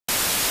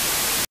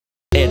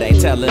It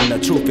ain't telling the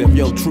truth if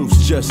your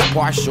truth's just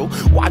partial.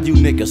 Why you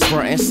niggas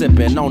frontin'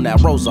 sippin' on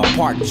that Rosa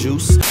Park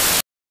juice?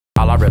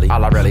 All I really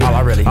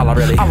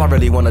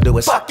wanna do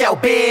is fuck your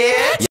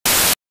bitch.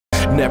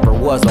 Never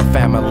was a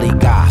family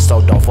guy, so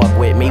don't fuck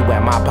with me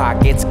when my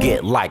pockets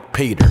get like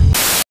Peter.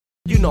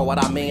 You know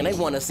what I mean, they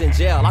wanna send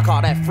jail, I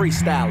call that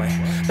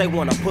freestyling. They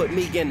wanna put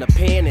me in the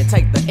pen and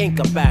take the ink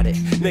about it.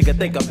 Nigga,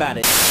 think about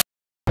it.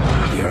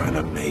 You're an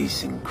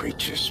amazing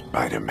creature,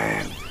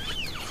 Spider-Man.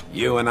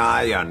 You and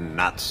I are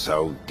not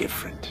so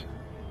different.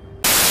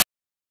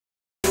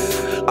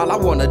 All I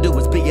wanna do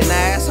is be an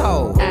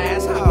asshole.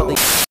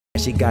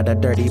 She got a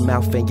dirty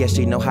mouth and yes,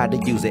 she know how to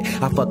use it.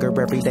 I fuck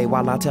her every day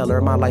while I tell her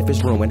my life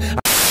is ruined.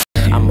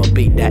 I'ma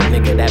be that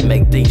nigga that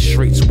make these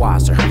streets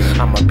wiser.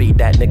 I'ma be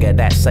that nigga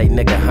that say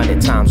nigga 100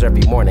 times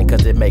every morning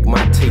cause it make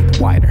my teeth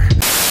whiter.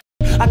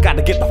 I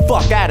gotta get the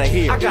fuck out of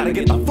here. I gotta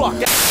get the fuck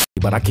out.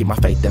 But I keep my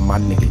faith in my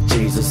nigga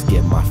Jesus.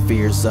 Get my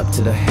fears up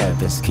to the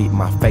heavens. Keep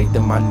my faith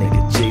in my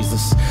nigga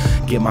Jesus.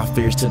 Get my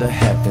fears to the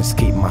heavens.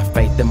 Keep my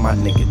faith in my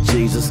nigga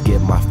Jesus.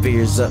 Get my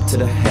fears up to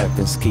the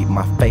heavens. Keep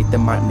my faith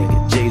in my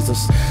nigga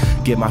Jesus.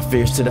 Get my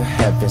fears to the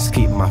heavens.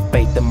 Keep my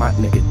faith in my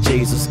nigga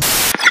Jesus.